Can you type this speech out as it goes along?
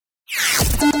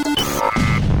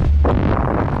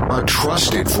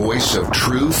trusted voice of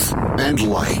truth and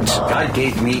light. God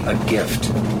gave me a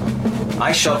gift.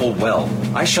 I shovel well.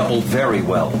 I shovel very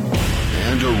well.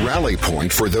 And a rally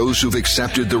point for those who've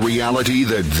accepted the reality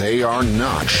that they are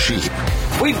not sheep.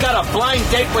 We've got a blind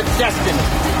date with destiny.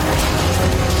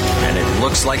 And it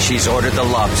looks like she's ordered the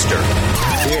lobster.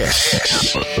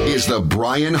 This is the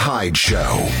Bryan Hyde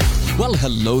Show. Well,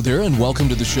 hello there, and welcome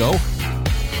to the show.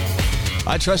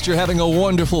 I trust you're having a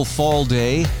wonderful fall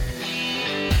day,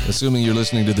 assuming you're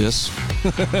listening to this,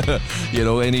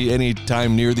 any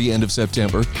time near the end of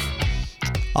September.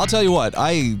 I'll tell you what,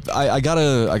 I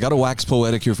gotta wax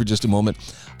poetic here for just a moment.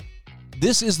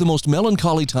 This is the most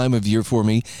melancholy time of year for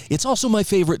me. It's also my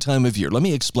favorite time of year. Let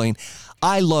me explain.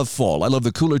 I love fall. I love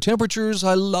the cooler temperatures.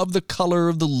 I love the color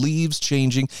of the leaves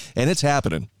changing, and it's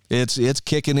happening. It's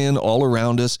kicking in all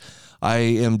around us. I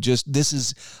am just, this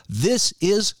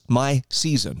is my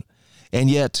season. And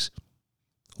yet,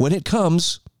 when it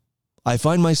comes, I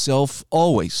find myself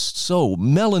always so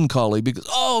melancholy because,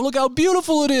 oh, look how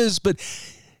beautiful it is. But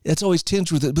it's always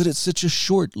tinged with it, but it's such a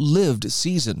short-lived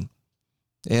season.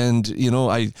 And,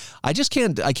 I just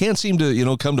can't seem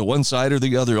to, come to one side or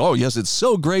the other. Oh, yes, it's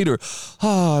so great. Or,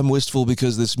 I'm wistful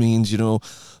because this means, the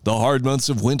hard months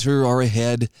of winter are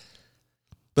ahead.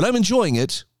 But I'm enjoying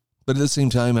it. But at the same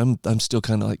time, I'm still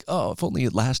kind of like, oh, if only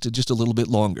it lasted just a little bit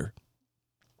longer.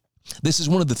 This is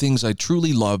one of the things I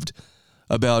truly loved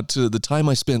about the time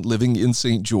I spent living in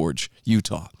St. George,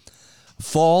 Utah.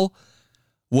 Fall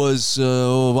was,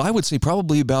 I would say,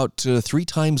 probably about 3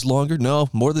 times longer. No,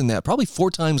 more than that. Probably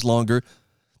 4 times longer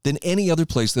than any other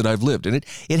place that I've lived. And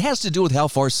it has to do with how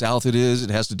far south it is. It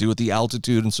has to do with the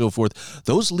altitude and so forth.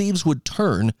 Those leaves would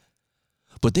turn,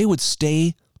 but they would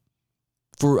stay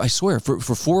for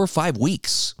 4 or 5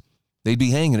 weeks. They'd be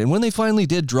hanging. And when they finally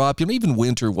did drop, even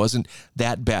winter wasn't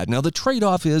that bad. Now, the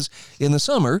trade-off is in the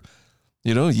summer,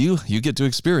 you get to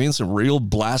experience some real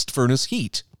blast furnace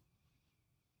heat.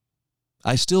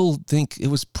 I still think it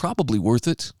was probably worth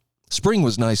it. Spring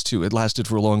was nice, too. It lasted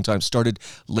for a long time. Started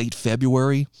late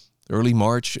February, early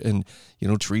March, and,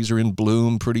 trees are in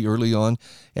bloom pretty early on,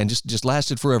 and just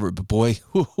lasted forever. But boy,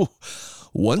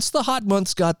 once the hot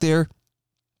months got there,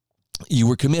 you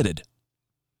were committed.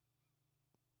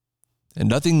 And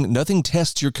nothing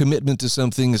tests your commitment to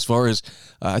something as far as,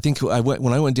 I think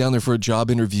when I went down there for a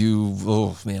job interview,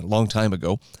 a long time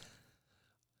ago,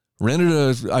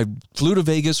 I flew to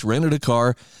Vegas, rented a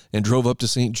car, and drove up to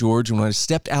St. George. And when I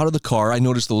stepped out of the car, I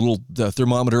noticed the little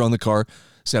thermometer on the car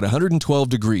said 112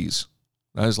 degrees.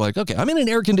 I was like, okay, I'm in an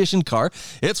air-conditioned car.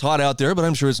 It's hot out there, but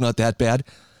I'm sure it's not that bad.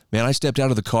 Man, I stepped out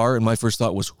of the car, and my first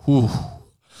thought was, whew.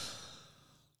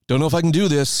 Don't know if I can do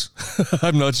this.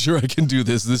 I'm not sure I can do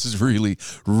this. This is really,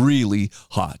 really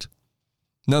hot.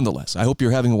 Nonetheless, I hope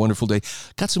you're having a wonderful day.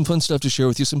 Got some fun stuff to share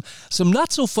with you. Some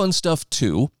not so fun stuff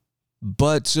too,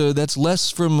 but that's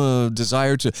less from a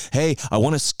desire to, hey, I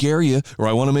want to scare you or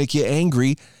I want to make you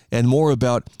angry, and more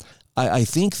about, I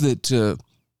think that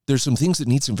there's some things that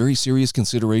need some very serious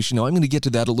consideration. Now, I'm going to get to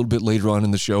that a little bit later on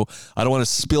in the show. I don't want to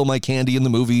spill my candy in the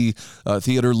movie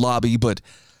theater lobby, but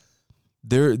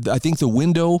I think the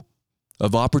window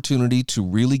of opportunity to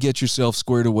really get yourself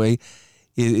squared away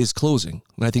is closing.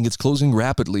 And I think it's closing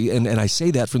rapidly. And I say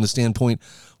that from the standpoint,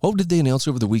 what did they announce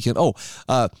over the weekend?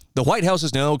 The White House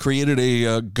has now created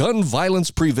a gun violence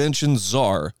prevention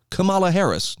czar, Kamala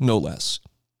Harris, no less.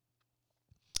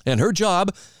 And her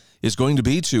job is going to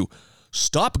be to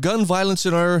stop gun violence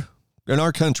in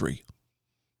our country.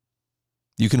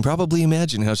 You can probably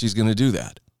imagine how she's going to do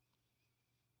that.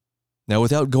 Now,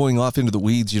 without going off into the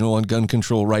weeds, on gun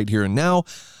control right here and now,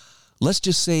 let's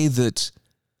just say that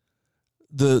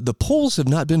the polls have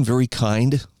not been very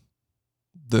kind.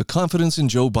 The confidence in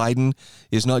Joe Biden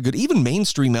is not good. Even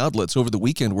mainstream outlets over the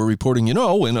weekend were reporting, in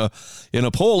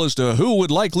a poll as to who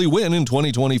would likely win in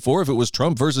 2024 if it was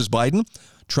Trump versus Biden,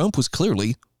 Trump was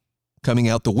clearly coming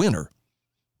out the winner.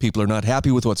 People are not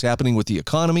happy with what's happening with the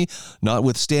economy,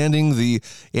 notwithstanding the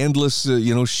endless,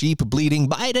 sheep bleating,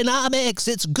 Bidenomics,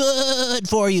 it's good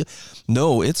for you.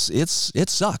 No, it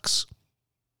sucks.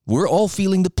 We're all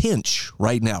feeling the pinch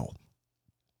right now.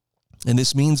 And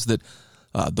this means that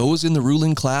those in the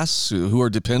ruling class who are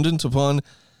dependent upon,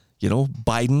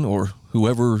 Biden or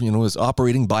whoever, is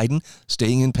operating Biden,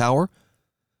 staying in power,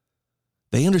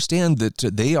 they understand that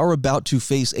they are about to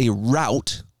face a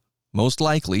rout, most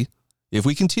likely. If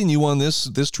we continue on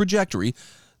this trajectory,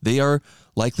 they are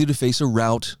likely to face a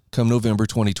rout come November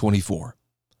 2024.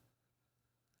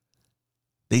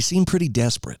 They seem pretty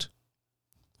desperate,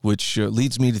 which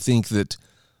leads me to think that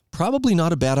probably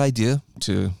not a bad idea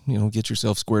to, get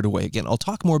yourself squared away. Again, I'll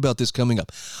talk more about this coming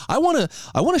up. I want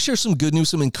to share some good news,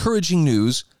 some encouraging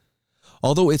news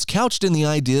although it's couched in the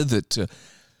idea that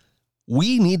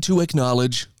we need to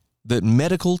acknowledge that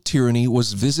medical tyranny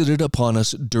was visited upon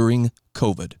us during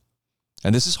COVID.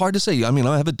 And this is hard to say. I mean,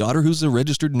 I have a daughter who's a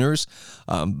registered nurse.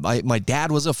 My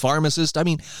dad was a pharmacist. I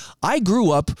mean, I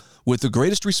grew up with the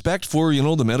greatest respect for,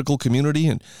 the medical community,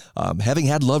 and having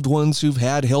had loved ones who've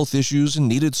had health issues and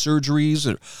needed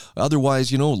surgeries or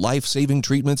otherwise, life-saving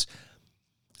treatments.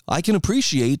 I can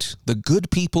appreciate the good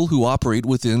people who operate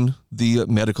within the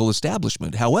medical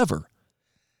establishment. However,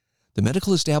 the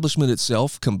medical establishment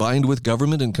itself, combined with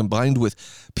government and combined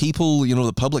with people,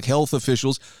 the public health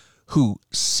officials who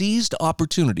seized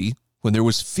opportunity when there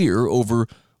was fear over,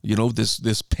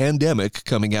 this pandemic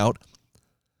coming out,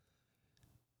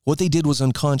 what they did was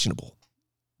unconscionable.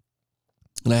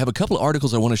 And I have a couple of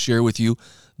articles I want to share with you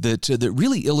that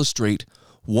really illustrate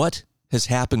what has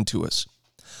happened to us.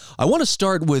 I want to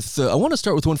start with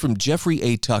one from Jeffrey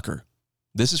A. Tucker.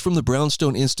 This is from the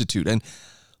Brownstone Institute. And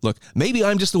look, maybe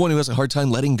I'm just the one who has a hard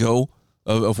time letting go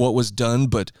of what was done,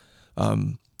 but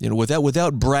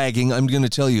without bragging, I'm going to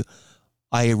tell you,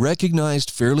 I recognized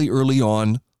fairly early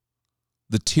on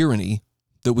the tyranny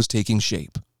that was taking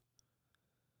shape.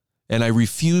 And I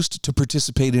refused to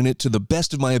participate in it to the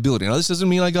best of my ability. Now, this doesn't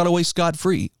mean I got away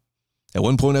scot-free. At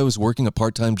one point, I was working a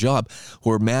part-time job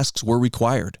where masks were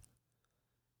required.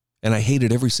 And I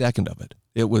hated every second of it.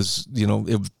 It was,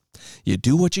 you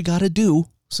do what you got to do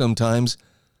sometimes.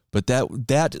 But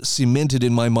that cemented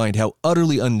in my mind how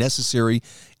utterly unnecessary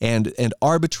and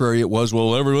arbitrary it was.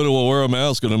 Well, everybody will wear a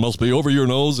mask and it must be over your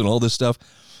nose and all this stuff.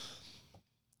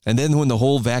 And then when the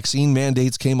whole vaccine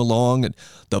mandates came along and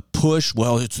the push,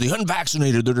 well, it's the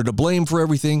unvaccinated that are to blame for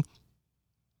everything.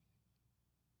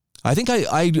 I think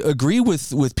I agree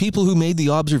with people who made the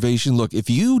observation, look, if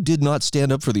you did not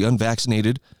stand up for the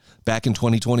unvaccinated back in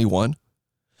 2021,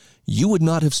 you would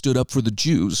not have stood up for the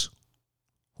Jews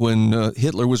when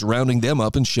Hitler was rounding them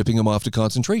up and shipping them off to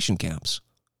concentration camps.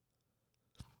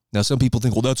 Now, some people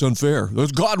think, well, that's unfair.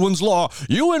 That's Godwin's law.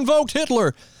 You invoked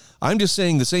Hitler. I'm just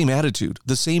saying the same attitude,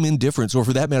 the same indifference, or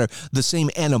for that matter, the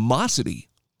same animosity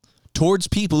towards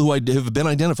people who have been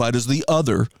identified as the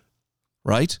other,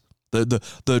 right?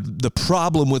 The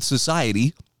problem with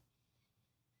society.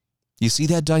 You see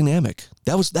that dynamic.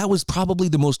 That was probably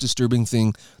the most disturbing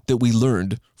thing that we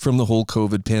learned from the whole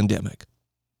COVID pandemic.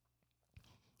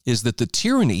 Is that the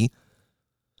tyranny,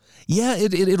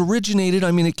 it originated,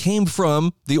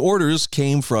 the orders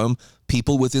came from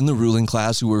people within the ruling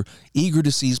class who were eager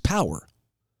to seize power.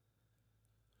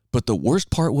 But the worst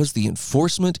part was the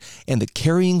enforcement and the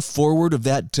carrying forward of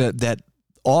that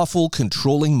awful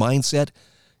controlling mindset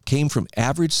came from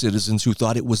average citizens who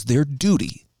thought it was their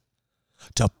duty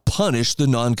to punish the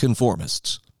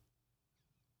nonconformists.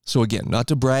 So again, not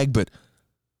to brag, but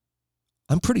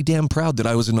I'm pretty damn proud that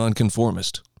I was a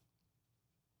nonconformist.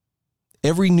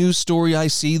 Every news story I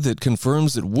see that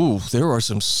confirms that, there are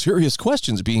some serious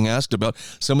questions being asked about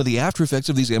some of the after effects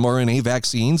of these mRNA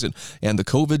vaccines and the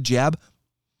COVID jab,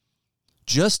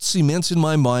 just cements in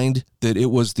my mind that it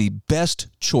was the best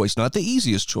choice, not the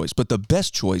easiest choice, but the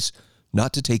best choice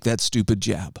not to take that stupid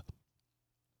jab.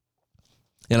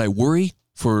 And I worry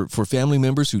for family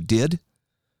members who did.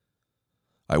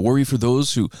 I worry for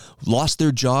those who lost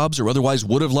their jobs or otherwise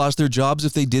would have lost their jobs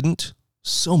if they didn't.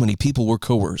 So many people were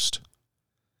coerced.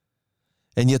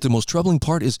 And yet the most troubling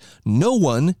part is no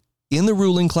one in the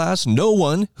ruling class, no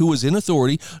one who was in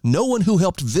authority, no one who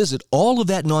helped visit all of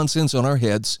that nonsense on our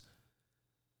heads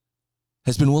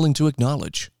has been willing to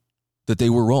acknowledge that they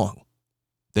were wrong.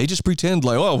 They just pretend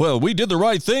like, oh, well, we did the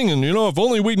right thing, and, if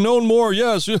only we'd known more,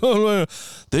 yes. They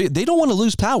don't want to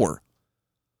lose power.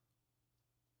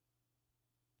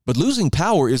 But losing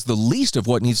power is the least of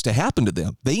what needs to happen to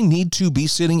them. They need to be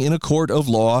sitting in a court of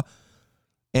law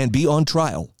and be on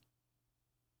trial.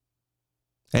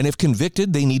 And if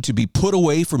convicted, they need to be put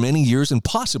away for many years and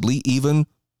possibly even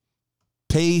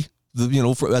pay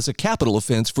as a capital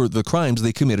offense for the crimes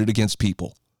they committed against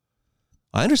people.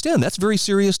 I understand that's very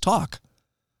serious talk.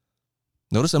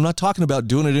 Notice I'm not talking about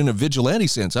doing it in a vigilante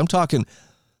sense. I'm talking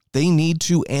they need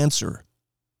to answer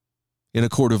in a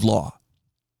court of law.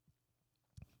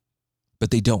 But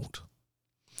they don't.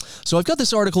 So I've got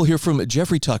this article here from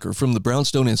Jeffrey Tucker from the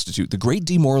Brownstone Institute, The Great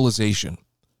Demoralization.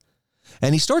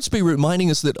 And he starts by reminding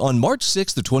us that on March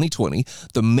 6th of 2020,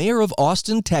 the mayor of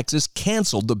Austin, Texas,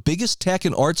 canceled the biggest tech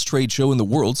and arts trade show in the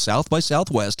world, South by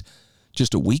Southwest,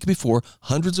 just a week before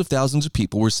hundreds of thousands of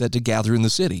people were set to gather in the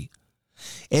city.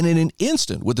 And in an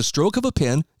instant, with the stroke of a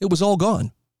pen, it was all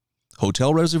gone.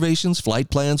 Hotel reservations, flight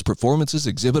plans, performances,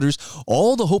 exhibitors,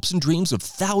 all the hopes and dreams of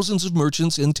thousands of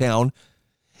merchants in town.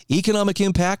 Economic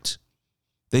impact,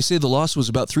 They say the loss was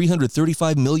about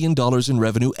 $335 million in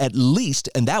revenue at least,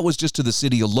 and that was just to the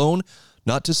city alone,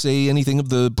 not to say anything of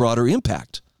the broader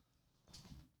impact.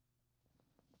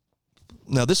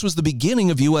 Now, this was the beginning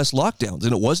of U.S. lockdowns,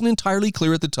 and it wasn't entirely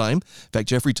clear at the time. In fact,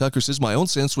 Jeffrey Tucker says, my own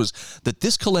sense was that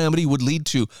this calamity would lead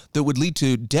to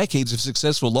decades of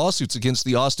successful lawsuits against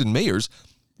the Austin mayor,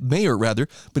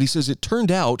 but he says it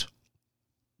turned out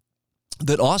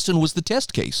that Austin was the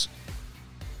test case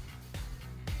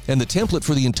and the template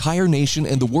for the entire nation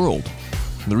and the world.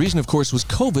 And the reason, of course, was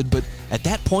COVID, but at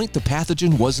that point, the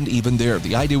pathogen wasn't even there.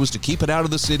 The idea was to keep it out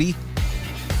of the city,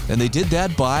 and they did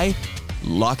that by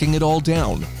locking it all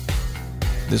down.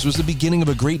 This was the beginning of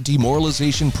a great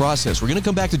demoralization process. We're going to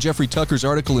come back to Jeffrey Tucker's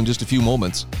article in just a few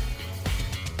moments.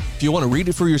 If you want to read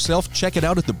it for yourself, check it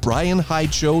out at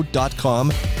thebryanhydeshow.com.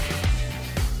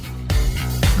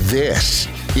 This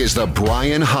is The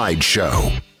Bryan Hyde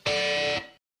Show.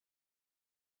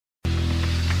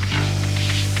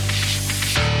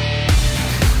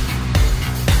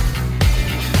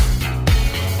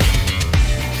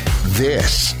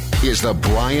 This is The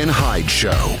Bryan Hyde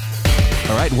Show.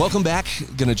 All right, welcome back.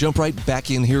 Going to jump right back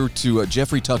in here to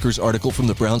Jeffrey Tucker's article from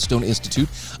the Brownstone Institute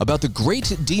about the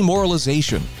Great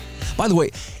Demoralization. By the way,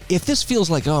 if this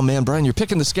feels like, oh man, Bryan, you're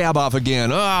picking the scab off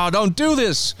again. Oh, don't do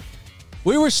this.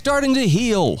 We were starting to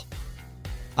heal.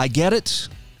 I get it.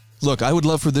 Look, I would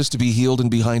love for this to be healed and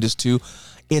behind us too.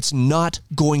 It's not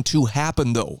going to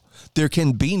happen though. There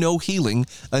can be no healing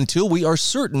until we are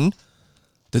certain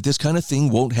that this kind of thing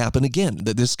won't happen again,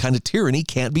 that this kind of tyranny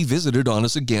can't be visited on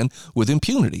us again with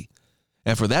impunity.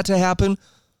 And for that to happen,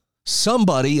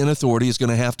 somebody in authority is going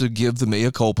to have to give the mea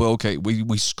culpa. Okay,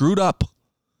 we screwed up.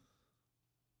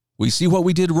 We see what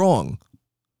we did wrong.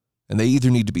 And they either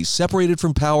need to be separated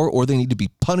from power or they need to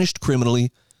be punished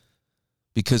criminally,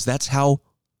 because that's how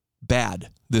bad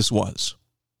this was.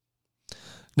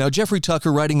 Now, Jeffrey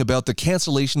Tucker, writing about the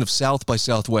cancellation of South by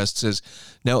Southwest, says,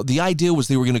 now, the idea was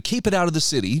they were going to keep it out of the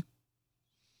city,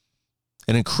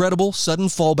 an incredible sudden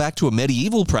fallback to a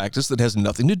medieval practice that has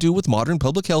nothing to do with modern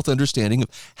public health understanding of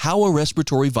how a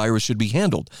respiratory virus should be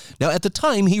handled. Now, at the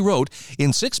time, he wrote,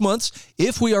 in 6 months,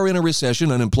 if we are in a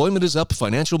recession, unemployment is up,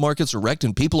 financial markets are wrecked,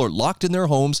 and people are locked in their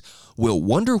homes, we'll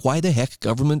wonder why the heck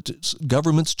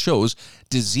governments chose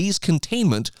disease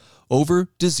containment over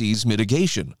disease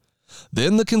mitigation.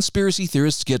 Then the conspiracy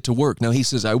theorists get to work. Now, he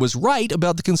says, I was right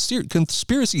about the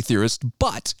conspiracy theorists,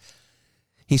 but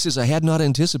he says, I had not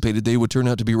anticipated they would turn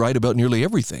out to be right about nearly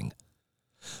everything.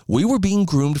 We were being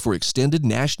groomed for extended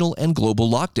national and global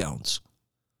lockdowns.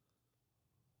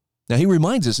 Now, he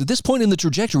reminds us, at this point in the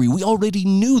trajectory, we already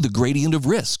knew the gradient of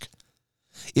risk.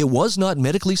 It was not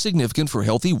medically significant for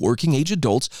healthy working-age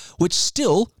adults, which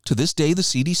still, to this day, the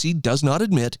CDC does not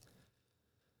admit.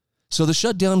 So the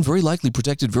shutdown very likely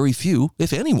protected very few,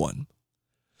 if anyone.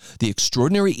 The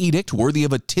extraordinary edict, worthy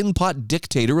of a tin-pot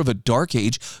dictator of a dark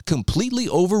age, completely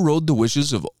overrode the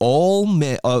wishes of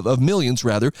millions,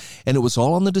 and it was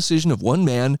all on the decision of one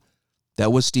man.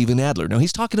 That was Stephen Adler. Now,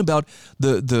 he's talking about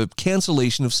the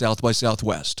cancellation of South by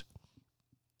Southwest.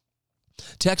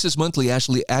 Texas Monthly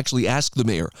actually asked the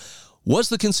mayor, was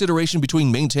the consideration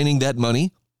between maintaining that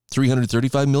money,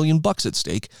 $335 million at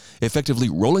stake, effectively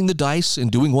rolling the dice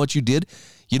and doing what you did?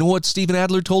 You know what Stephen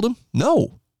Adler told him?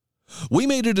 No. We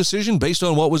made a decision based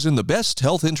on what was in the best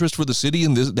health interest for the city,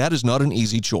 and that is not an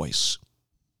easy choice.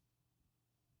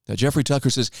 Now, Jeffrey Tucker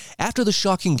says, after the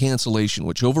shocking cancellation,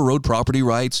 which overrode property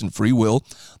rights and free will,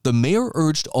 the mayor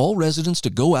urged all residents to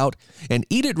go out and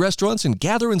eat at restaurants and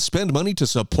gather and spend money to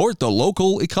support the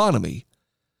local economy.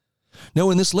 Now,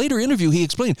 in this later interview, he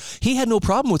explained he had no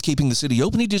problem with keeping the city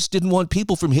open. He just didn't want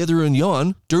people from hither and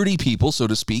yon, dirty people, so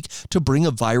to speak, to bring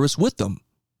a virus with them.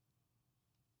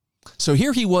 So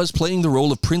here he was playing the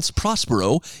role of Prince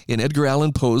Prospero in Edgar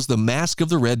Allan Poe's The Mask of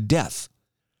the Red Death.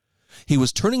 He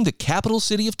was turning the capital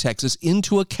city of Texas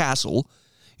into a castle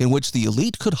in which the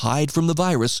elite could hide from the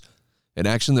virus, an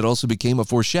action that also became a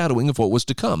foreshadowing of what was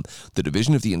to come, the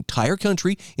division of the entire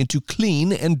country into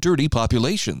clean and dirty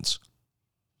populations.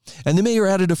 And the mayor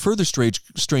added a further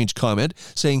strange comment,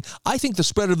 saying, I think the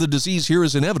spread of the disease here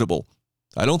is inevitable.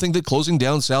 I don't think that closing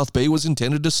down South Bay was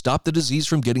intended to stop the disease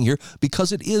from getting here,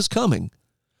 because it is coming.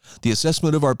 The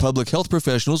assessment of our public health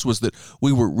professionals was that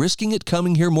we were risking it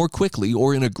coming here more quickly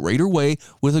or in a greater way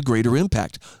with a greater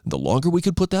impact. The longer we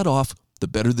could put that off, the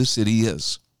better the city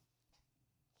is.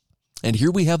 And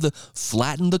here we have the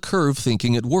flatten the curve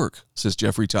thinking at work, says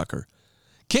Jeffrey Tucker.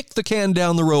 Kick the can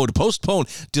down the road, postpone,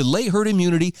 delay herd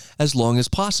immunity as long as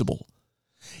possible.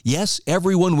 Yes,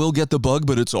 everyone will get the bug,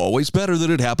 but it's always better that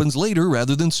it happens later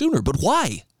rather than sooner. But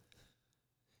why?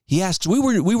 He asks, we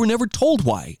were never told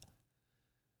why.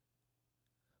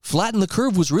 Flatten the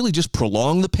curve was really just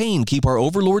prolong the pain, keep our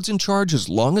overlords in charge as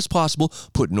long as possible,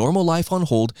 put normal life on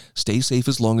hold, stay safe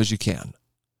as long as you can.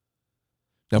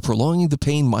 Now, prolonging the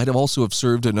pain might have also have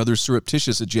served another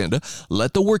surreptitious agenda.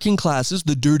 Let the working classes,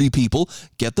 the dirty people,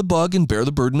 get the bug and bear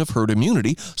the burden of herd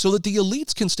immunity so that the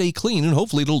elites can stay clean and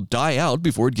hopefully it'll die out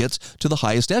before it gets to the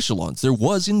highest echelons. There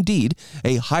was indeed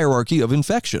a hierarchy of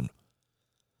infection.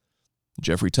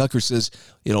 Jeffrey Tucker says,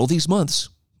 in all these months,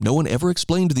 no one ever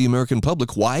explained to the American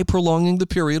public why prolonging the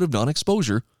period of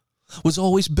non-exposure was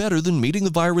always better than meeting the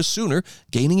virus sooner,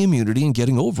 gaining immunity, and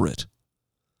getting over it.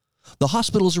 The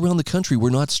hospitals around the country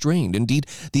were not strained. Indeed,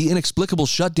 the inexplicable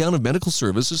shutdown of medical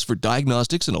services for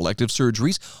diagnostics and elective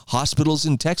surgeries, hospitals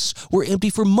in Texas were empty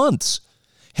for months.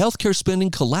 Healthcare spending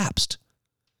collapsed.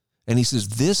 And he says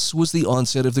this was the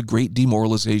onset of the great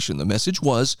demoralization. The message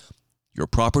was, your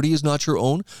property is not your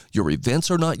own, your events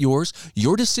are not yours,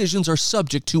 your decisions are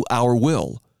subject to our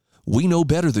will. We know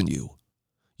better than you.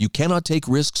 You cannot take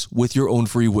risks with your own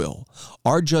free will.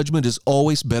 Our judgment is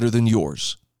always better than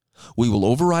yours. We will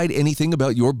override anything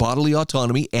about your bodily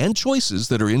autonomy and choices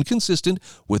that are inconsistent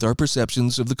with our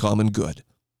perceptions of the common good.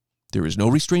 There is no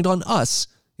restraint on us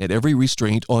and every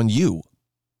restraint on you.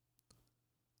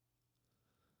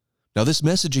 Now, this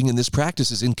messaging and this practice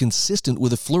is inconsistent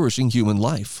with a flourishing human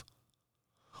life,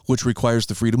 which requires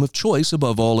the freedom of choice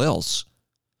above all else.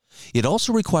 It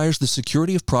also requires the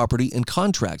security of property and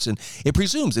contracts, and it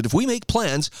presumes that if we make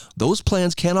plans, those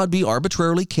plans cannot be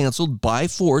arbitrarily canceled by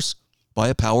force by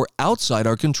a power outside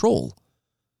our control.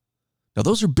 Now,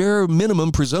 those are bare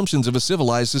minimum presumptions of a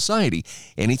civilized society.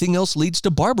 Anything else leads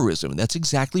to barbarism, and that's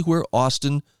exactly where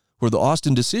the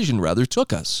Austin decision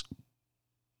took us.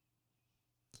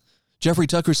 Jeffrey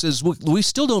Tucker says, we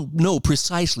still don't know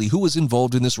precisely who was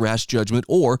involved in this rash judgment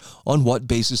or on what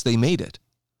basis they made it.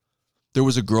 There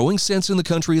was a growing sense in the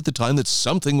country at the time that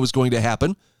something was going to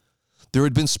happen. There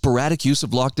had been sporadic use of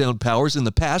lockdown powers in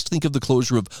the past. Think of the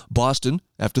closure of Boston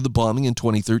after the bombing in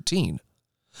 2013.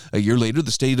 A year later,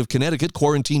 the state of Connecticut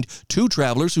quarantined 2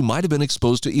 travelers who might have been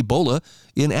exposed to Ebola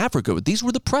in Africa. But these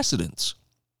were the precedents.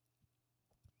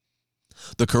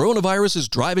 The coronavirus is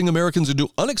driving Americans into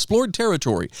unexplored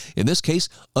territory. In this case,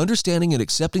 understanding and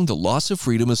accepting the loss of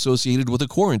freedom associated with a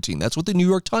quarantine. That's what the New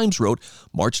York Times wrote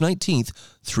March 19th,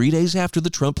 3 days after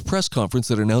the Trump press conference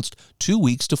that announced 2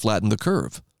 weeks to flatten the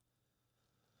curve.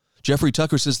 Jeffrey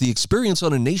Tucker says the experience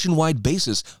on a nationwide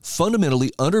basis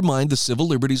fundamentally undermined the civil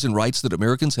liberties and rights that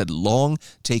Americans had long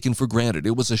taken for granted.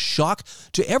 It was a shock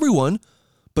to everyone,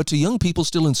 but to young people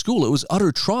still in school, it was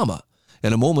utter trauma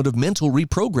and a moment of mental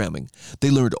reprogramming. They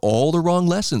learned all the wrong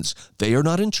lessons. They are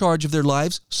not in charge of their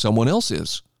lives. Someone else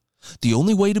is. The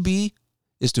only way to be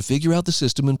is to figure out the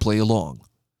system and play along.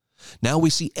 Now we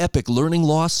see epic learning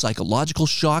loss, psychological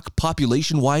shock,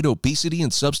 population-wide obesity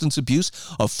and substance abuse,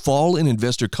 a fall in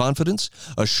investor confidence,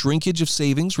 a shrinkage of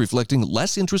savings reflecting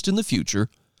less interest in the future,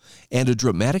 and a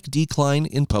dramatic decline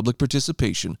in public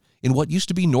participation in what used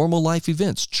to be normal life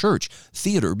events: church,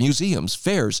 theater, museums,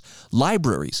 fairs,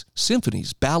 libraries,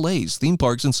 symphonies, ballets, theme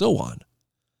parks, and so on.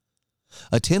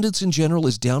 Attendance in general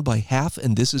is down by half,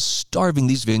 and this is starving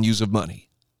these venues of money.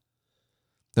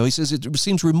 Now, he says it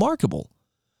seems remarkable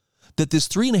that this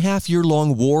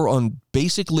 3.5-year-long war on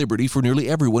basic liberty for nearly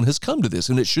everyone has come to this,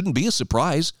 and it shouldn't be a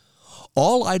surprise.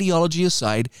 All ideology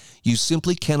aside, you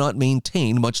simply cannot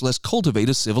maintain, much less cultivate,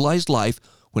 a civilized life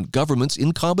when governments,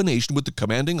 in combination with the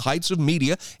commanding heights of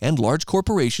media and large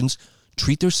corporations,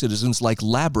 treat their citizens like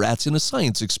lab rats in a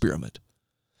science experiment.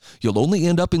 You'll only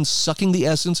end up in sucking the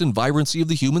essence and vibrancy of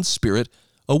the human spirit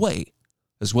away,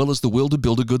 as well as the will to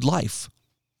build a good life.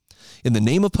 In the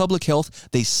name of public health,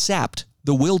 they sapped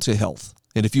the will to health.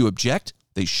 And if you object,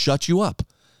 they shut you up.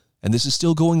 And this is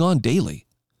still going on daily.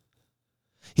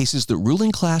 He says the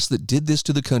ruling class that did this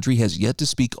to the country has yet to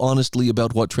speak honestly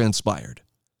about what transpired.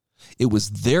 It was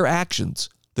their actions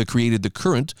that created the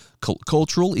current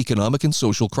cultural, economic, and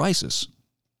social crisis.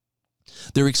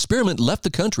 Their experiment left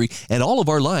the country and all of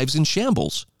our lives in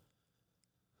shambles.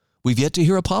 We've yet to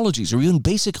hear apologies or even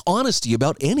basic honesty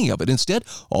about any of it. Instead,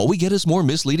 all we get is more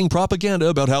misleading propaganda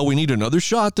about how we need another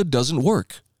shot that doesn't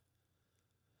work.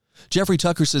 Jeffrey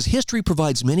Tucker says history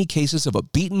provides many cases of a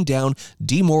beaten down,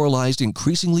 demoralized,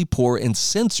 increasingly poor, and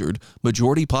censored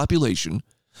majority population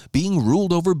being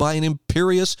ruled over by an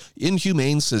imperious,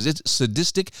 inhumane,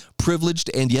 sadistic,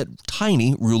 privileged, and yet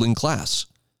tiny ruling class.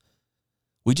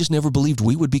 We just never believed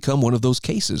we would become one of those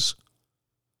cases.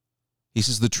 He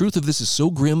says the truth of this is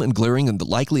so grim and glaring, and the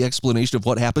likely explanation of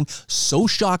what happened so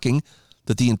shocking,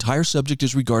 that the entire subject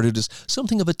is regarded as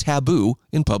something of a taboo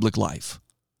in public life.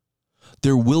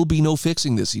 There will be no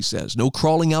fixing this, he says, no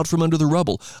crawling out from under the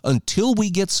rubble until we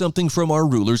get something from our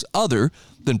rulers other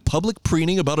than public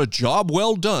preening about a job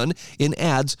well done in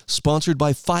ads sponsored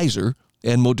by Pfizer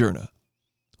and Moderna.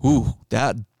 Ooh,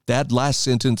 that last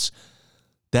sentence,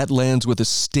 that lands with a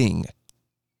sting.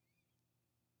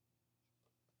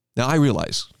 Now, I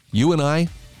realize, you and I,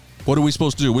 what are we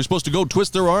supposed to do? We're supposed to go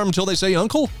twist their arm until they say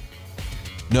uncle?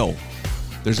 No.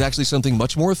 There's actually something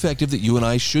much more effective that you and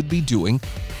I should be doing,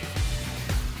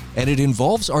 and it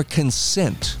involves our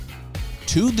consent.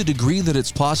 To the degree that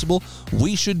it's possible,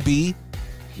 we should be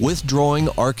withdrawing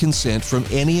our consent from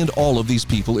any and all of these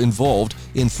people involved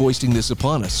in foisting this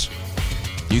upon us.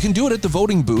 You can do it at the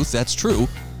voting booth, that's true,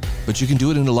 but you can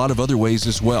do it in a lot of other ways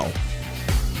as well.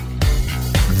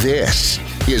 This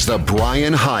is the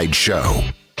Bryan Hyde Show.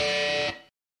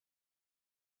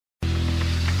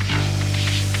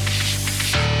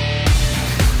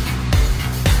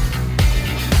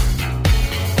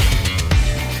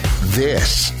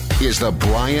 This is the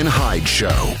Bryan Hyde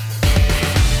Show.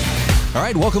 All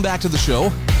right, welcome back to the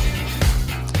show.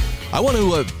 I want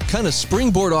to kind of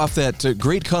springboard off that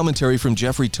great commentary from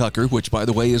Jeffrey Tucker, which, by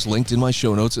the way, is linked in my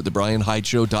show notes at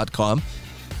thebryanhydeshow.com.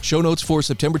 Show notes for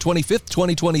September 25th,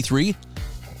 2023.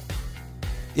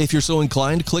 If you're so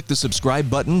inclined, click the subscribe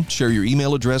button, share your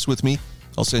email address with me.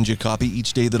 I'll send you a copy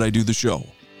each day that I do the show.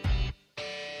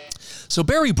 So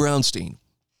Barry Brownstein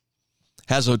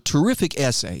has a terrific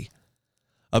essay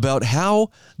about how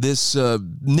this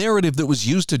narrative that was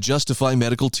used to justify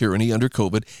medical tyranny under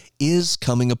COVID is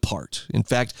coming apart. In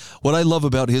fact, what I love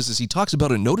about his is he talks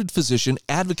about a noted physician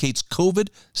advocates COVID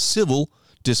civil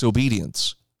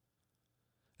disobedience.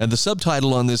 And the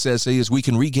subtitle on this essay is "We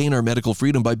Can Regain Our Medical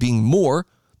Freedom by Being More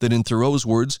Than, in Thoreau's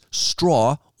words,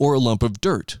 straw or a lump of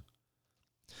dirt."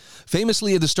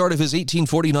 Famously, at the start of his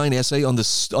 1849 essay on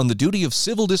the duty of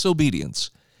civil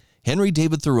disobedience, Henry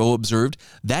David Thoreau observed,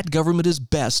 "That government is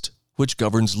best which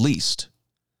governs least."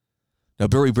 Now,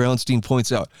 Barry Brownstein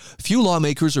points out, few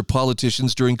lawmakers or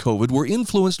politicians during COVID were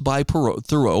influenced by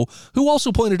Thoreau, who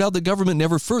also pointed out that government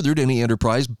never furthered any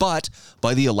enterprise, but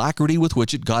by the alacrity with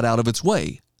which it got out of its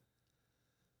way.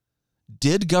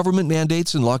 Did government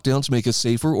mandates and lockdowns make us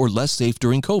safer or less safe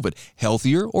during COVID?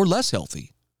 Healthier or less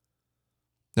healthy?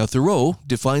 Now, Thoreau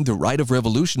defined the right of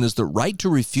revolution as the right to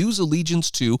refuse allegiance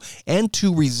to and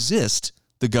to resist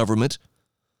the government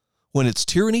when its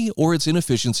tyranny or its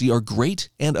inefficiency are great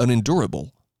and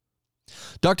unendurable.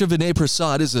 Dr. Vinay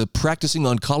Prasad is a practicing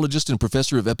oncologist and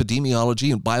professor of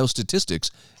epidemiology and biostatistics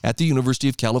at the University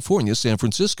of California, San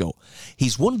Francisco.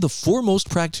 He's one of the foremost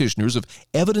practitioners of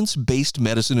evidence-based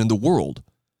medicine in the world.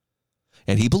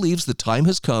 And he believes the time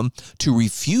has come to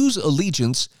refuse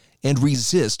allegiance and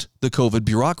resist the COVID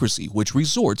bureaucracy, which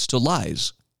resorts to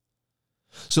lies.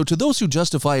 So to those who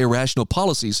justify irrational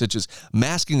policies such as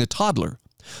masking a toddler,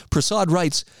 Prasad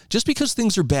writes, just because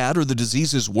things are bad or the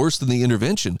disease is worse than the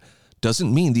intervention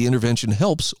doesn't mean the intervention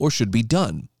helps or should be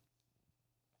done.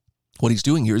 What he's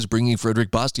doing here is bringing Frederick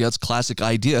Bastiat's classic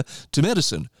idea to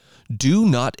medicine. Do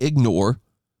not ignore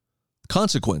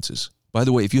consequences. By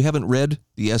the way, if you haven't read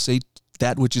the essay,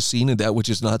 That Which Is Seen and That Which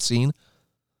Is Not Seen,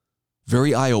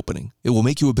 very eye-opening. It will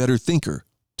make you a better thinker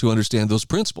to understand those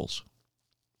principles.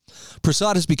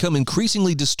 Prasad has become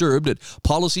increasingly disturbed at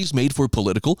policies made for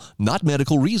political, not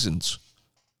medical reasons.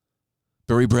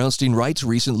 Barry Brownstein writes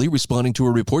recently, responding to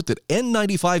a report that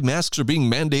N95 masks are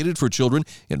being mandated for children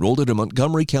enrolled at a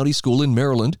Montgomery County school in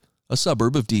Maryland, a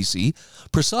suburb of D.C.,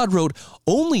 Prasad wrote,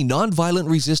 "Only nonviolent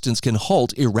resistance can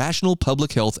halt irrational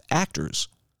public health actors."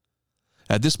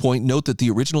 At this point, note that the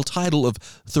original title of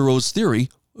Thoreau's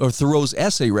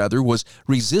essay was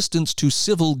Resistance to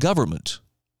Civil Government.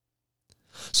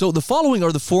 So the following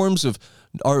are the forms of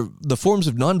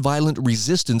nonviolent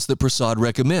resistance that Prasad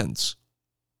recommends.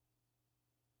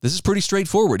 This is pretty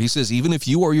straightforward. He says, even if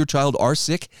you or your child are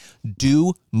sick,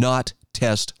 do not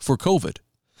test for COVID.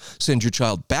 Send your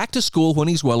child back to school when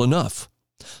he's well enough.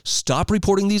 Stop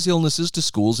reporting these illnesses to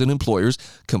schools and employers.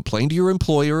 Complain to your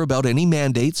employer about any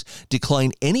mandates.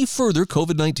 Decline any further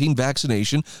COVID-19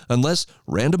 vaccination unless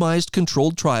randomized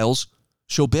controlled trials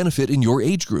show benefit in your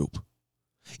age group.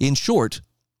 In short,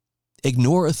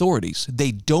 ignore authorities.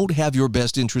 They don't have your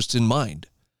best interests in mind.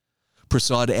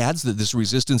 Prasad adds that this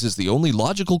resistance is the only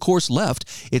logical course left.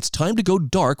 It's time to go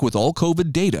dark with all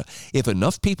COVID data. If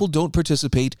enough people don't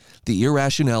participate, the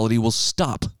irrationality will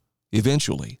stop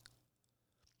eventually.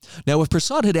 Now, if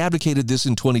Prasad had advocated this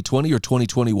in 2020 or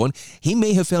 2021, he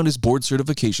may have found his board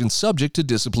certification subject to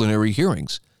disciplinary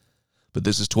hearings. But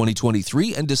this is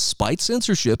 2023, and despite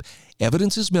censorship,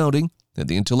 evidence is mounting and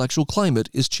the intellectual climate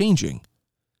is changing.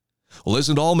 Well,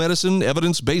 isn't all medicine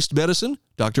evidence-based medicine?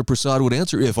 Dr. Prasad would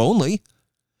answer, if only.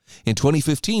 In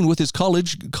 2015, with his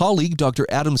colleague, Dr.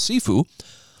 Adam Sifu,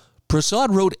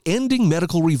 Prasad wrote Ending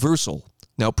Medical Reversal.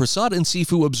 Now, Prasad and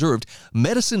Sifu observed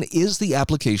medicine is the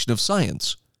application of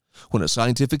science. When a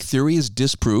scientific theory is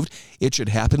disproved, it should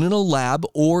happen in a lab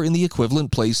or in the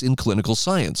equivalent place in clinical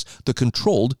science, the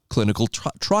controlled clinical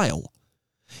trial.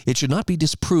 It should not be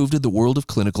disproved in the world of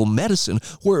clinical medicine,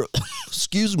 where,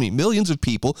 millions of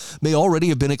people may already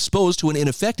have been exposed to an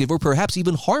ineffective or perhaps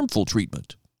even harmful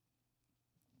treatment.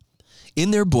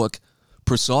 In their book,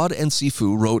 Prasad and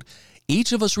Sifu wrote,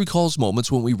 each of us recalls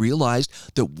moments when we realized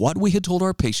that what we had told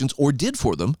our patients or did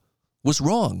for them was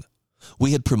wrong.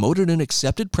 We had promoted an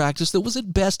accepted practice that was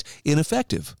at best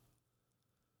ineffective.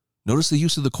 Notice the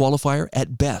use of the qualifier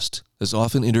at best, as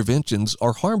often interventions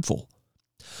are harmful.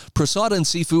 Prasad and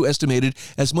Sifu estimated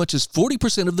as much as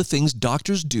 40% of the things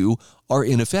doctors do are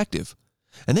ineffective.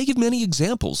 And they give many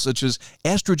examples, such as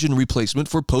estrogen replacement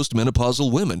for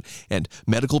postmenopausal women and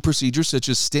medical procedures such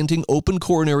as stenting open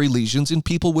coronary lesions in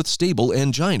people with stable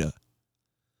angina.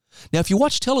 Now, if you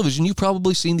watch television, you've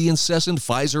probably seen the incessant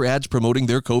Pfizer ads promoting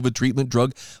their COVID treatment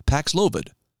drug, Paxlovid.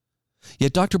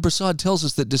 Yet Dr. Prasad tells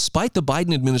us that despite the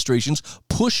Biden administration's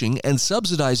pushing and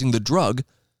subsidizing the drug,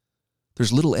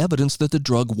 there's little evidence that the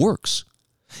drug works.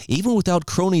 Even without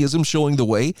cronyism showing the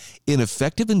way,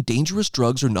 ineffective and dangerous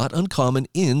drugs are not uncommon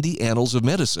in the annals of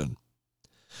medicine.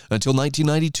 Until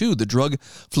 1992, the drug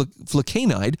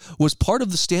flecainide was part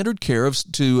of the standard care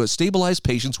to stabilize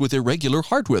patients with irregular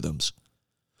heart rhythms.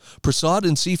 Prasad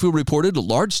and Sifu reported a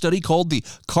large study called the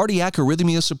Cardiac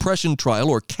Arrhythmia Suppression Trial,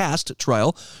 or CAST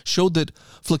trial, showed that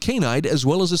flecainide, as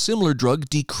well as a similar drug,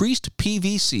 decreased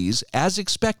PVCs as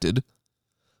expected,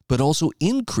 but also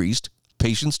increased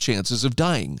patients' chances of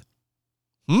dying.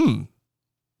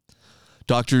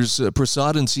 Doctors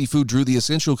Prasad and Sifu drew the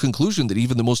essential conclusion that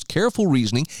even the most careful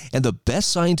reasoning and the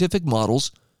best scientific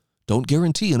models don't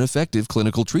guarantee an effective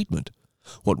clinical treatment.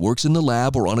 What works in the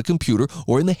lab or on a computer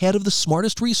or in the head of the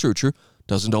smartest researcher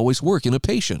doesn't always work in a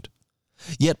patient.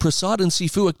 Yet Prasad and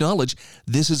Sifu acknowledge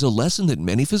this is a lesson that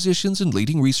many physicians and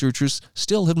leading researchers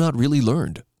still have not really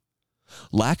learned.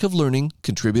 Lack of learning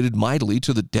contributed mightily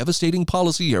to the devastating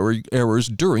policy errors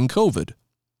during COVID.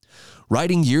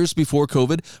 Writing years before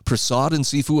COVID, Prasad and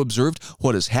Sifu observed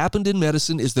what has happened in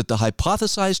medicine is that the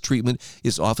hypothesized treatment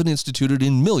is often instituted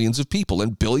in millions of people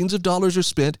and billions of dollars are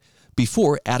spent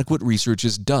before adequate research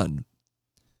is done.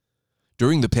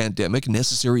 During the pandemic,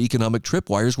 necessary economic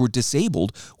tripwires were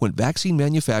disabled when vaccine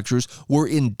manufacturers were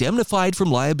indemnified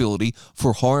from liability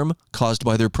for harm caused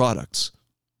by their products.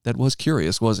 That was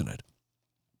curious, wasn't it?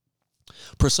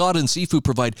 Prasad and Sifu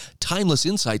provide timeless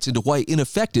insights into why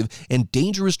ineffective and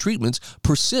dangerous treatments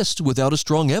persist without a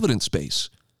strong evidence base.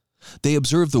 They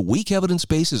observe the weak evidence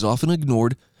base is often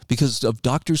ignored because of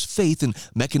doctors' faith in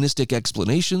mechanistic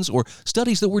explanations or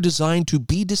studies that were designed to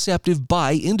be deceptive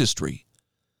by industry.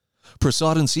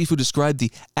 Prasad and Sifu described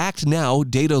the act now,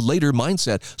 data later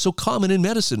mindset so common in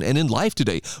medicine and in life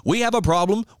today. We have a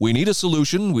problem. We need a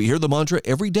solution. We hear the mantra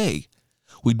every day.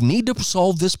 We need to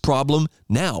solve this problem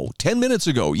now, 10 minutes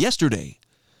ago, yesterday.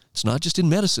 It's not just in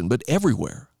medicine, but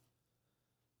everywhere.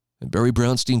 And Barry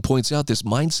Brownstein points out this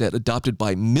mindset adopted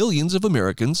by millions of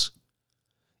Americans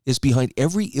is behind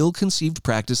every ill-conceived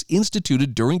practice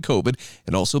instituted during COVID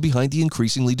and also behind the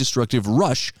increasingly destructive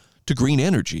rush to green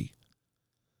energy.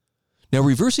 Now,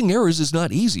 reversing errors is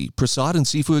not easy. Prasad and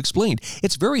Sifu explained.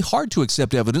 It's very hard to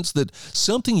accept evidence that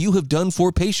something you have done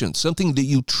for patients, something that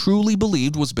you truly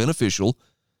believed was beneficial,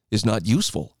 is not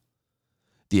useful.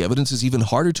 The evidence is even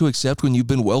harder to accept when you've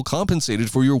been well compensated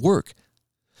for your work.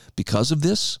 Because of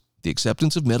this, the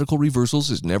acceptance of medical reversals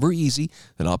is never easy,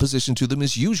 and opposition to them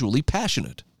is usually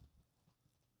passionate.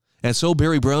 And so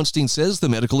Barry Brownstein says the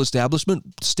medical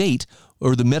establishment state,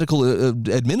 or the medical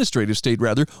administrative state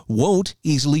rather, won't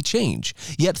easily change.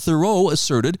 Yet Thoreau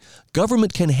asserted,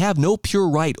 government can have no pure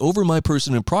right over my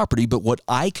person and property, but what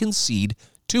I concede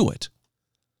to it.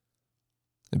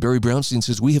 And Barry Brownstein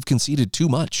says we have conceded too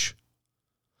much.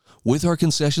 With our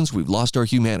concessions, we've lost our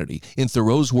humanity. In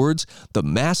Thoreau's words, the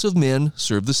mass of men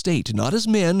serve the state, not as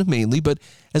men mainly, but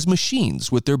as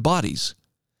machines with their bodies.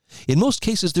 In most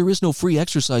cases, there is no free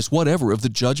exercise whatever of the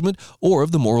judgment or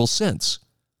of the moral sense.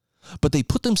 But they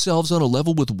put themselves on a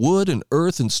level with wood and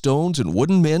earth and stones, and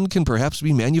wooden men can perhaps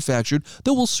be manufactured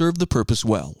that will serve the purpose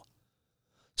well.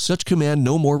 Such command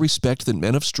no more respect than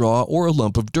men of straw or a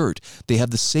lump of dirt. They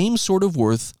have the same sort of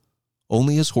worth,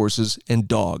 only as horses and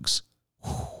dogs.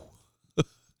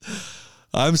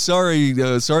 I'm sorry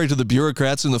to the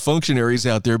bureaucrats and the functionaries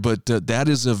out there, but that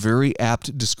is a very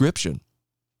apt description.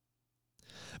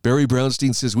 Barry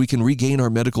Brownstein says we can regain our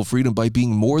medical freedom by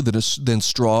being more than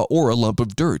straw or a lump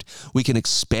of dirt. We can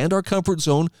expand our comfort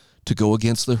zone to go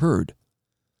against the herd.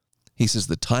 He says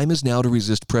the time is now to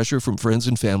resist pressure from friends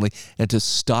and family and to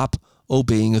stop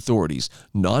obeying authorities.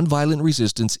 Nonviolent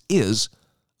resistance is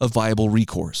a viable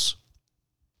recourse.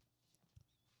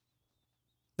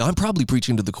 Now, I'm probably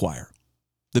preaching to the choir.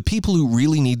 The people who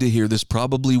really need to hear this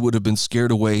probably would have been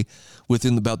scared away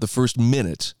within about the first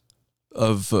minute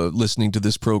of listening to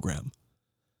this program.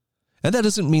 And that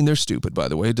doesn't mean they're stupid, by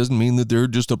the way. It doesn't mean that they're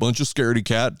just a bunch of scaredy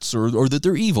cats or that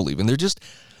they're evil even. They're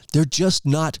just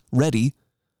not ready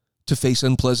to face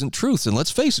unpleasant truths. And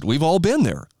let's face it, we've all been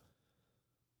there.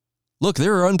 Look,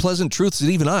 there are unpleasant truths that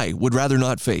even I would rather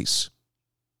not face.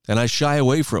 And I shy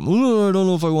away from. I don't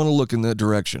know if I want to look in that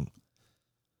direction.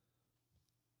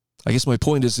 I guess my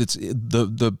point is it's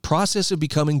the process of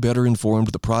becoming better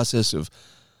informed, the process of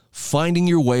finding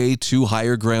your way to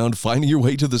higher ground, finding your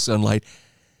way to the sunlight.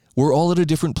 We're all at a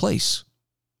different place.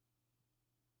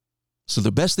 So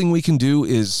the best thing we can do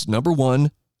is, number one,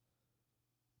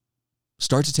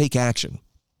 start to take action.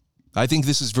 I think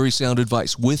this is very sound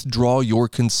advice. Withdraw your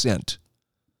consent.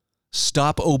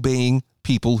 Stop obeying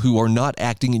people who are not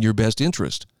acting in your best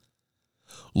interest.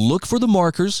 Look for the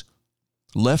markers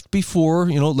left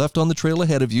on the trail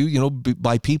ahead of you,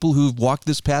 by people who've walked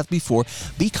this path before.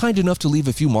 Be kind enough to leave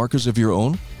a few markers of your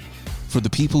own for the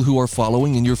people who are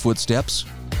following in your footsteps.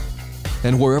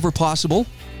 And wherever possible,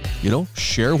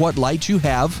 share what light you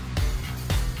have.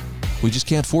 We just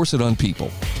can't force it on people.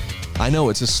 I know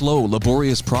it's a slow,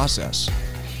 laborious process.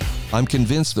 I'm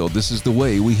convinced, though, this is the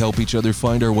way we help each other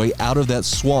find our way out of that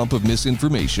swamp of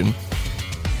misinformation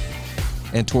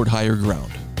and toward higher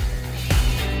ground.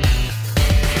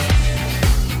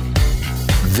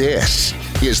 This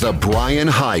is the Bryan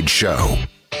Hyde Show.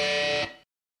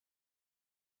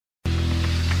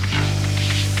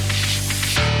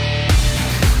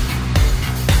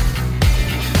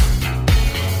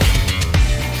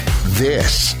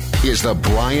 This is the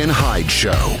Bryan Hyde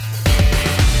Show.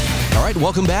 All right,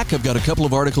 welcome back. I've got a couple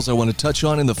of articles I want to touch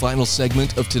on in the final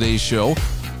segment of today's show.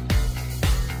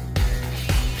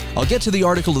 I'll get to the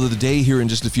article of the day here in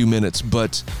just a few minutes,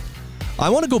 but I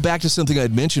want to go back to something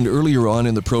I'd mentioned earlier on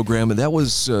in the program, and that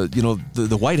was,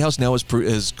 the White House now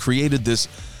has created this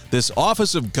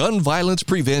Office of Gun Violence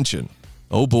Prevention.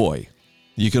 Oh, boy.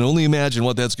 You can only imagine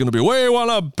what that's going to be. We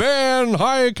want to ban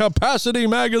high-capacity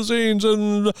magazines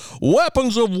and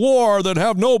weapons of war that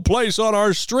have no place on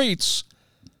our streets.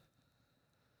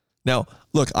 Now,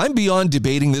 look, I'm beyond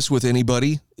debating this with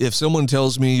anybody. If someone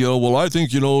tells me, I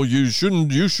think, you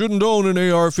shouldn't own an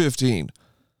AR-15.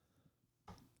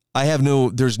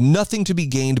 There's nothing to be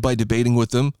gained by debating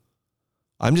with them.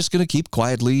 I'm just going to keep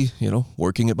quietly,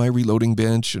 working at my reloading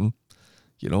bench and,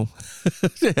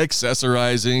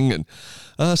 accessorizing and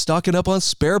stocking up on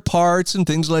spare parts and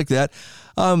things like that.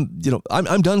 I'm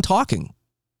done talking.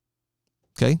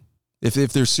 Okay? If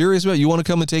they're serious about it, you want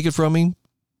to come and take it from me,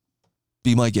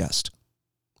 be my guest.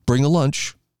 Bring a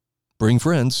lunch. Bring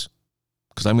friends.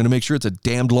 Because I'm going to make sure it's a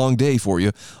damned long day for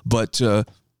you. But,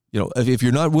 if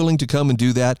you're not willing to come and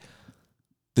do that,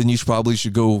 then you probably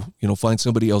should go, find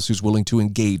somebody else who's willing to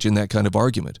engage in that kind of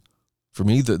argument. For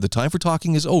me, the time for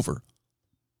talking is over.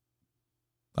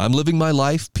 I'm living my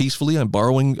life peacefully. I'm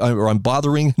bothering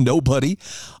nobody.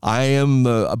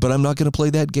 But I'm not going to play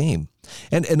that game.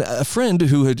 And a friend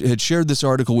who had shared this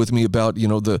article with me about,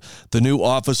 the new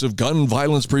Office of Gun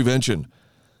Violence Prevention,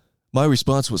 my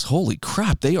response was, holy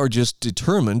crap, they are just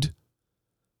determined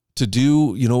to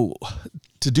do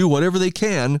whatever they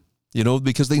can,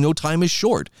 because they know time is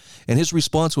short. And his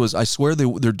response was, I swear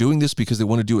they're doing this because they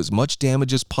want to do as much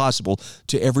damage as possible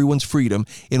to everyone's freedom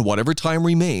in whatever time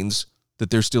remains that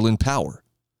they're still in power.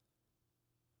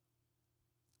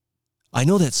 I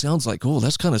know that sounds like,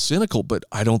 that's kind of cynical, but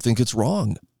I don't think it's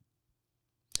wrong.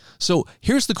 So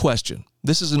here's the question.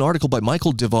 This is an article by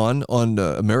Michael Devon on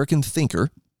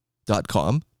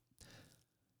AmericanThinker.com.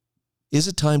 Is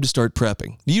it time to start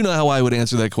prepping? You know how I would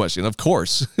answer that question, of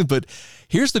course. But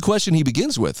here's the question he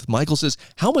begins with. Michael says,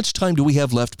 how much time do we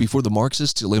have left before the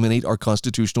Marxists eliminate our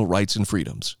constitutional rights and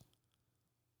freedoms?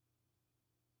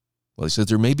 Well, he says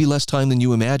there may be less time than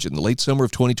you imagine. The late summer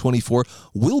of 2024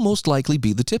 will most likely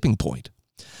be the tipping point.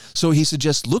 So he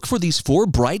suggests look for these 4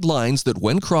 bright lines that,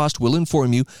 when crossed, will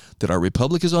inform you that our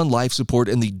republic is on life support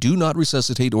and the do not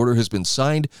resuscitate order has been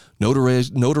signed,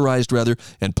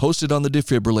 notarized, and posted on the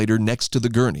defibrillator next to the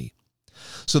gurney.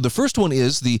 So the first one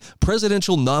is the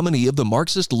presidential nominee of the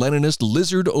Marxist-Leninist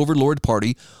Lizard Overlord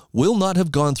Party will not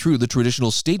have gone through the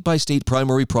traditional state-by-state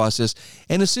primary process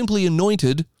and is simply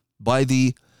anointed by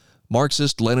the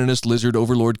Marxist-Leninist Lizard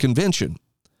Overlord Convention.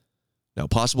 Now,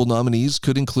 possible nominees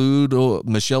could include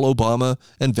Michelle Obama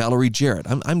and Valerie Jarrett.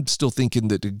 I'm still thinking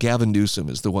that Gavin Newsom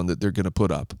is the one that they're going to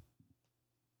put up.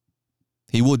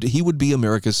 He would be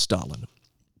America's Stalin.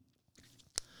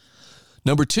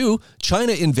 Number 2,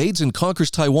 China invades and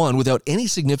conquers Taiwan without any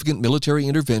significant military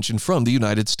intervention from the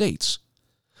United States.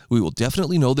 We will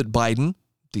definitely know that Biden,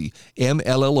 the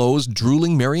MLLO's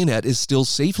drooling marionette, is still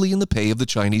safely in the pay of the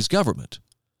Chinese government.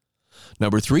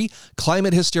 Number 3,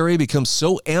 climate hysteria becomes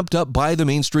so amped up by the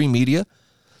mainstream media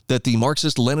that the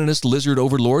Marxist-Leninist lizard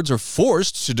overlords are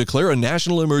forced to declare a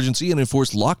national emergency and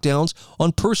enforce lockdowns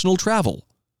on personal travel.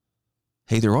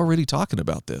 Hey, they're already talking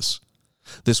about this.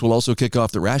 This will also kick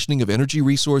off the rationing of energy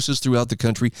resources throughout the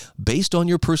country based on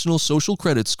your personal social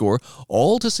credit score,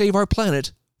 all to save our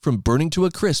planet from burning to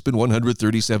a crisp in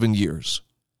 137 years.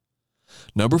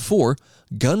 Number 4,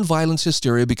 gun violence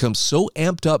hysteria becomes so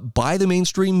amped up by the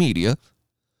mainstream media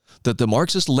that the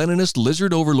Marxist-Leninist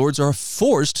lizard overlords are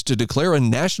forced to declare a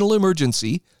national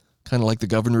emergency, kind of like the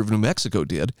governor of New Mexico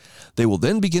did. They will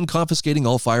then begin confiscating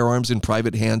all firearms in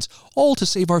private hands, all to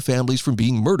save our families from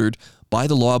being murdered by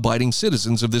the law-abiding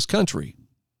citizens of this country.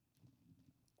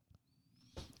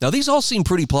 Now, these all seem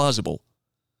pretty plausible.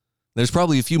 There's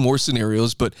probably a few more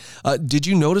scenarios, but did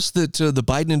you notice that the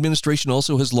Biden administration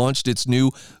also has launched its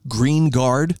new Green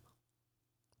Guard,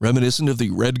 reminiscent of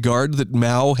the Red Guard that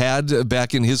Mao had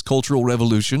back in his Cultural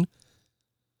Revolution?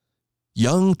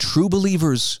 Young, true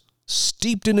believers,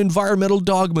 steeped in environmental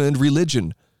dogma and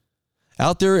religion,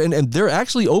 out there, and they're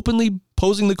actually openly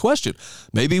posing the question.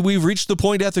 Maybe we've reached the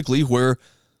point ethically where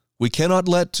we cannot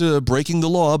let breaking the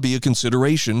law be a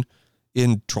consideration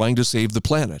in trying to save the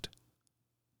planet.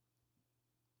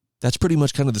 That's pretty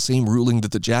much kind of the same ruling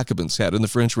that the Jacobins had in the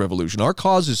French Revolution. Our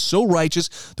cause is so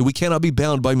righteous that we cannot be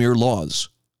bound by mere laws.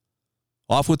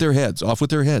 Off with their heads, off with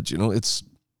their heads. You know, it's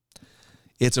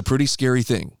a pretty scary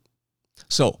thing.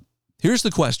 So, here's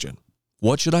the question.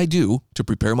 What should I do to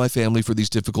prepare my family for these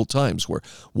difficult times where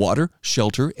water,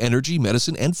 shelter, energy,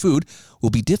 medicine, and food will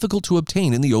be difficult to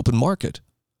obtain in the open market?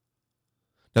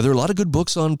 Now, there are a lot of good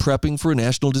books on prepping for a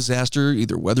national disaster,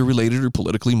 either weather-related or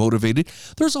politically motivated.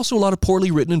 There's also a lot of poorly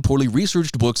written and poorly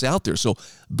researched books out there, so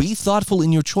be thoughtful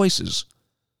in your choices.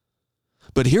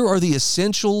 But here are the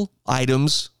essential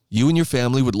items you and your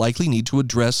family would likely need to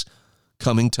address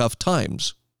coming tough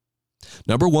times.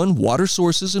 Number 1, water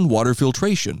sources and water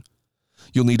filtration.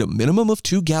 You'll need a minimum of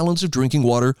 2 gallons of drinking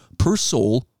water per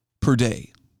soul per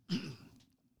day.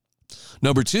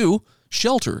 Number 2,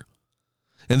 shelter.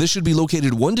 And this should be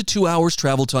located 1 to 2 hours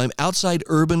travel time outside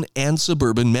urban and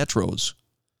suburban metros.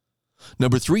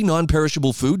 Number 3,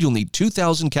 non-perishable food. You'll need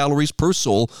 2,000 calories per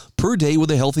soul per day with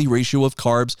a healthy ratio of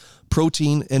carbs,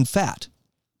 protein, and fat.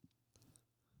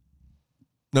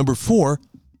 Number 4,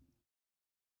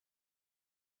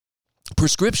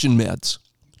 prescription meds.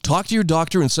 Talk to your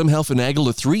doctor and somehow finagle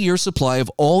a 3-year supply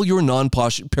of all your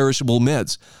non-perishable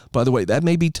meds. By the way, that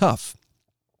may be tough.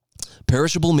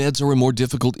 Perishable meds are a more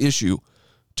difficult issue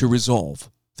to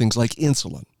resolve. Things like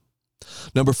insulin.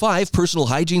 Number 5, personal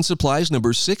hygiene supplies.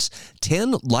 Number 6,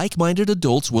 10 like-minded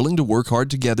adults willing to work hard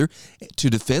together to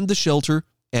defend the shelter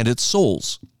and its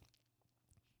souls.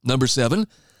 Number 7,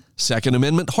 Second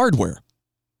Amendment hardware.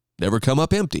 Never come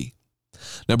up empty.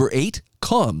 Number 8,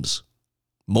 comms.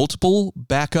 Multiple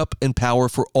backup and power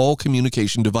for all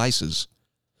communication devices.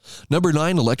 Number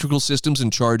 9, electrical systems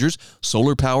and chargers.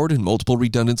 Solar-powered and multiple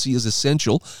redundancy is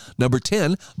essential. Number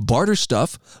 10, barter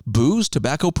stuff. Booze,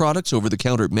 tobacco products,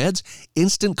 over-the-counter meds,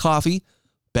 instant coffee,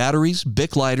 batteries,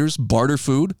 Bic lighters, barter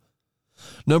food.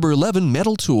 Number 11,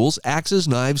 metal tools, axes,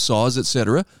 knives, saws,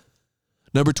 etc.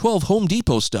 Number 12, Home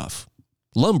Depot stuff.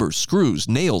 Lumber, screws,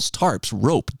 nails, tarps,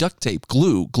 rope, duct tape,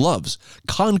 glue, gloves,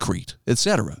 concrete,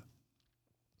 etc.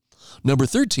 Number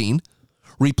 13,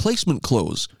 replacement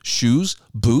clothes, shoes,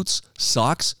 boots,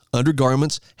 socks,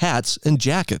 undergarments, hats, and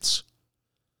jackets.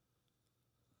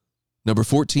 Number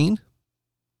 14,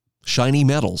 shiny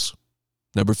metals.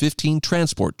 Number 15,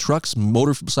 transport, trucks,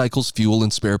 motorcycles, fuel,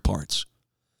 and spare parts.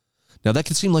 Now, that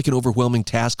can seem like an overwhelming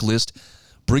task list.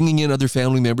 Bringing in other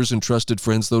family members and trusted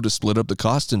friends, though, to split up the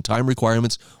costs and time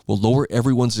requirements will lower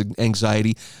everyone's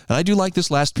anxiety. And I do like this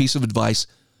last piece of advice.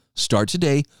 Start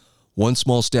today, one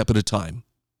small step at a time.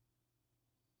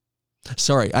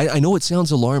 Sorry, I know it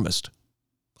sounds alarmist.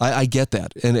 I get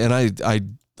that. And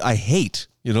I hate,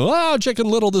 Chicken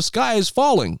Little, the sky is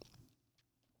falling.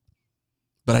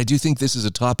 But I do think this is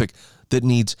a topic that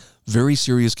needs very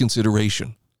serious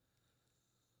consideration.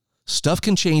 Stuff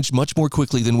can change much more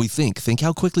quickly than we think. Think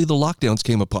how quickly the lockdowns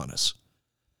came upon us.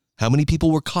 How many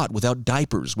people were caught without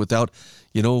diapers, without,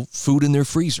 food in their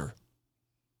freezer.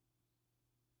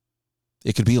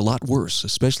 it could be a lot worse,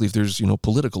 especially if there's,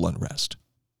 political unrest.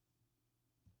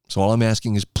 So all I'm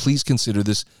asking is please consider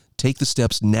this. Take the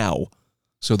steps now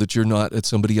so that you're not at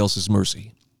somebody else's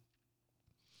mercy.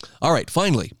 All right,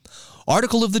 finally,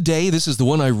 article of the day. This is the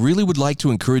one I really would like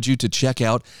to encourage you to check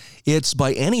out. It's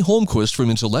by Annie Holmquist from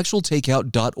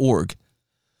intellectualtakeout.org.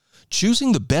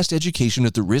 Choosing the best education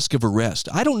at the risk of arrest.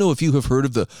 I don't know if you have heard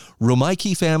of the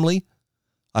Romaiki family.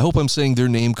 I hope I'm saying their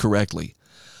name correctly.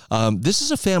 This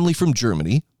is a family from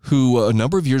Germany who a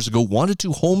number of years ago wanted to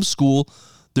homeschool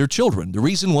their children. The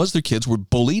reason was their kids were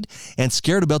bullied and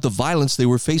scared about the violence they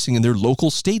were facing in their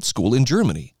local state school in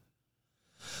Germany.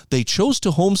 They chose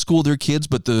to homeschool their kids,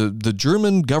 but the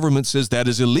German government says that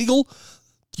is illegal.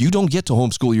 You don't get to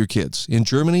homeschool your kids. In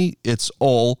Germany, it's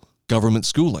all government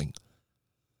schooling.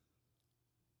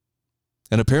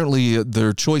 And apparently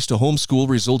their choice to homeschool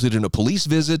resulted in a police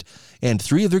visit, and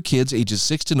 3 of their kids, ages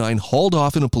 6 to 9, hauled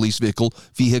off in a police vehicle,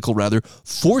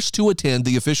 forced to attend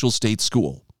the official state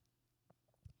school.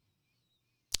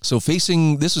 So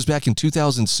this was back in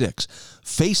 2006,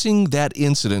 facing that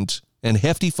incident and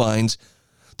hefty fines,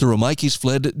 the Romaikis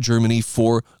fled Germany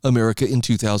for America in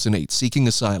 2008, seeking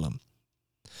asylum.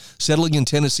 Settling in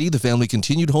Tennessee, the family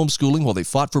continued homeschooling while they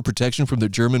fought for protection from their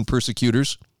German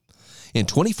persecutors. In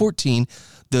 2014,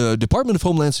 the Department of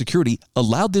Homeland Security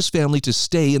allowed this family to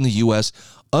stay in the U.S.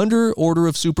 under order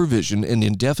of supervision and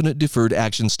indefinite deferred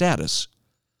action status.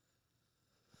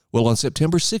 Well, on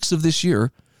September 6th of this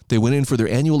year, they went in for their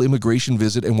annual immigration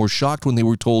visit and were shocked when they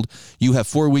were told, you have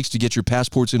 4 weeks to get your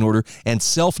passports in order and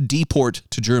self-deport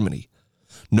to Germany.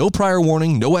 No prior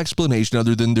warning, no explanation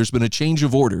other than there's been a change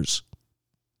of orders.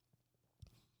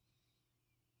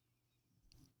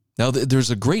 Now, there's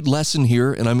a great lesson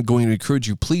here, and I'm going to encourage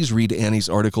you, please read Annie's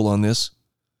article on this.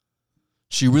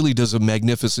 She really does a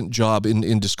magnificent job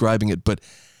in describing it, but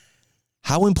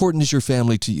how important is your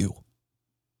family to you?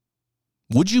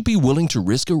 Would you be willing to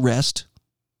risk arrest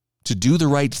to do the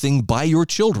right thing by your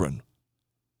children?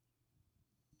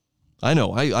 I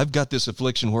know, I've got this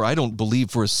affliction where I don't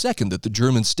believe for a second that the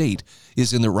German state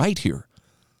is in the right here.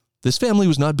 This family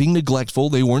was not being neglectful.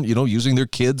 They weren't, using their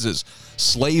kids as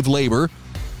slave labor,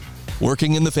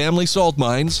 working in the family salt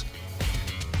mines.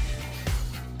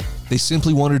 They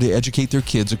simply wanted to educate their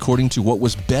kids according to what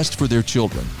was best for their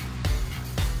children.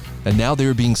 And now they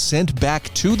are being sent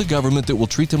back to the government that will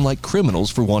treat them like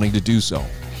criminals for wanting to do so.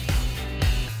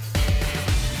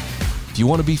 If you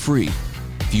want to be free,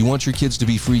 if you want your kids to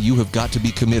be free, you have got to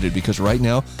be committed, because right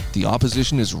now the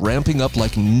opposition is ramping up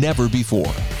like never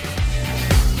before.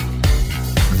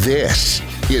 This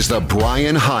is the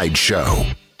Bryan Hyde Show.